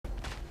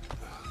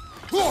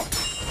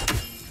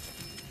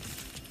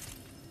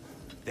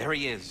There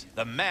he is,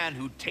 the man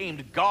who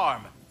tamed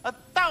Garm.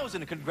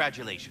 1,000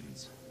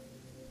 congratulations.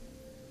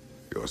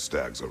 Your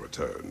stags are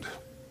returned.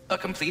 A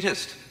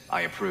completist.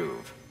 I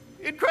approve.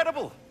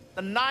 Incredible!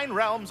 The 9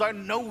 realms are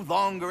no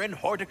longer in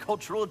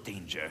horticultural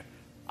danger.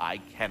 I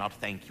cannot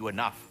thank you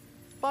enough,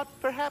 but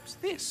perhaps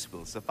this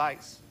will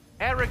suffice.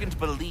 Arrogant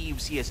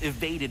believes he has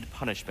evaded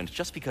punishment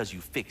just because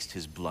you fixed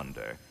his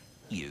blunder.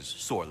 He is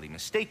sorely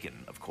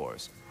mistaken, of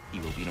course. He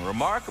will be in a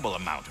remarkable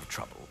amount of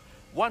trouble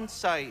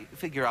once I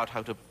figure out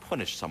how to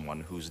punish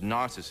someone whose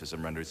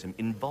narcissism renders him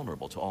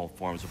invulnerable to all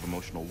forms of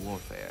emotional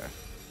warfare.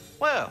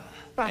 Well,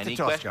 any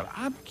questions?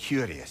 I'm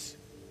curious.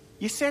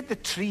 You said the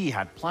tree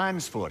had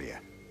plans for you.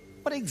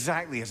 What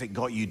exactly has it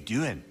got you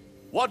doing?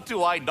 What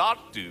do I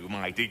not do,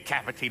 my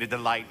decapitated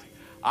delight?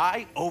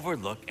 I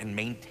overlook and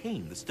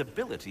maintain the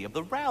stability of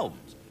the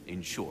realms,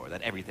 ensure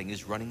that everything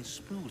is running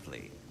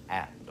smoothly.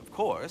 And, of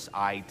course,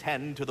 I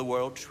tend to the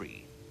world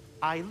tree.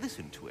 I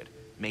listen to it,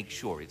 make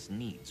sure its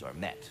needs are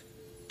met.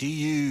 Do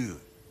you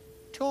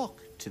talk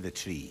to the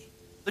tree?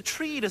 The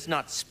tree does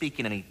not speak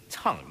in any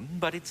tongue,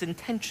 but its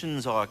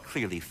intentions are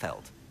clearly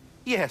felt.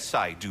 Yes,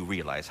 I do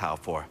realize how,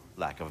 for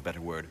lack of a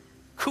better word,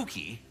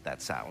 kooky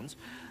that sounds,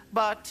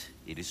 but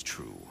it is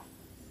true.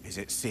 Is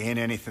it saying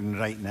anything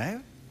right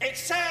now?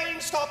 It's saying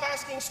stop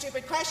asking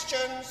stupid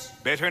questions.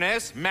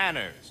 Bitterness,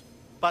 manners.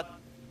 But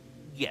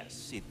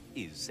yes, it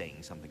is saying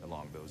something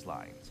along those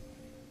lines.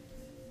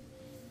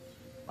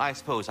 I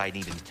suppose I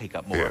needed to take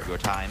up more of your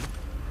time.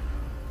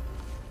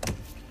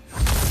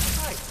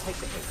 Take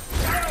the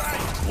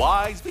hit.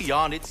 Wise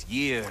beyond its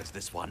years,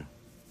 this one.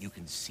 You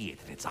can see it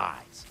in its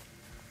eyes.